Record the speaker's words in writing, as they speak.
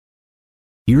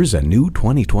Here's a new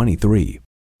 2023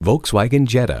 Volkswagen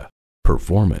Jetta.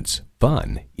 Performance,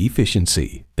 fun,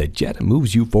 efficiency. The Jetta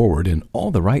moves you forward in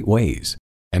all the right ways.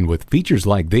 And with features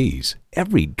like these,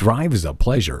 every drive is a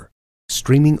pleasure.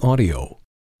 Streaming audio,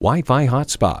 Wi-Fi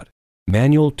hotspot,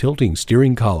 manual tilting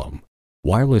steering column,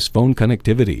 wireless phone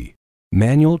connectivity,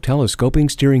 manual telescoping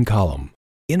steering column,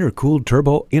 intercooled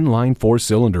turbo inline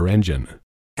 4-cylinder engine,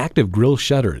 active grille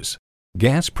shutters,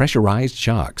 gas pressurized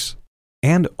shocks,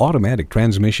 and automatic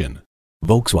transmission.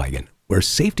 Volkswagen, where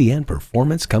safety and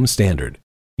performance come standard.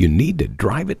 You need to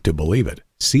drive it to believe it.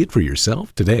 See it for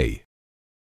yourself today.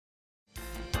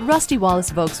 Rusty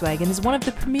Wallis Volkswagen is one of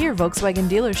the premier Volkswagen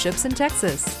dealerships in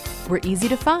Texas. We're easy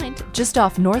to find just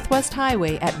off Northwest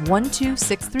Highway at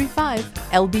 12635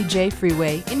 LBJ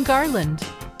Freeway in Garland.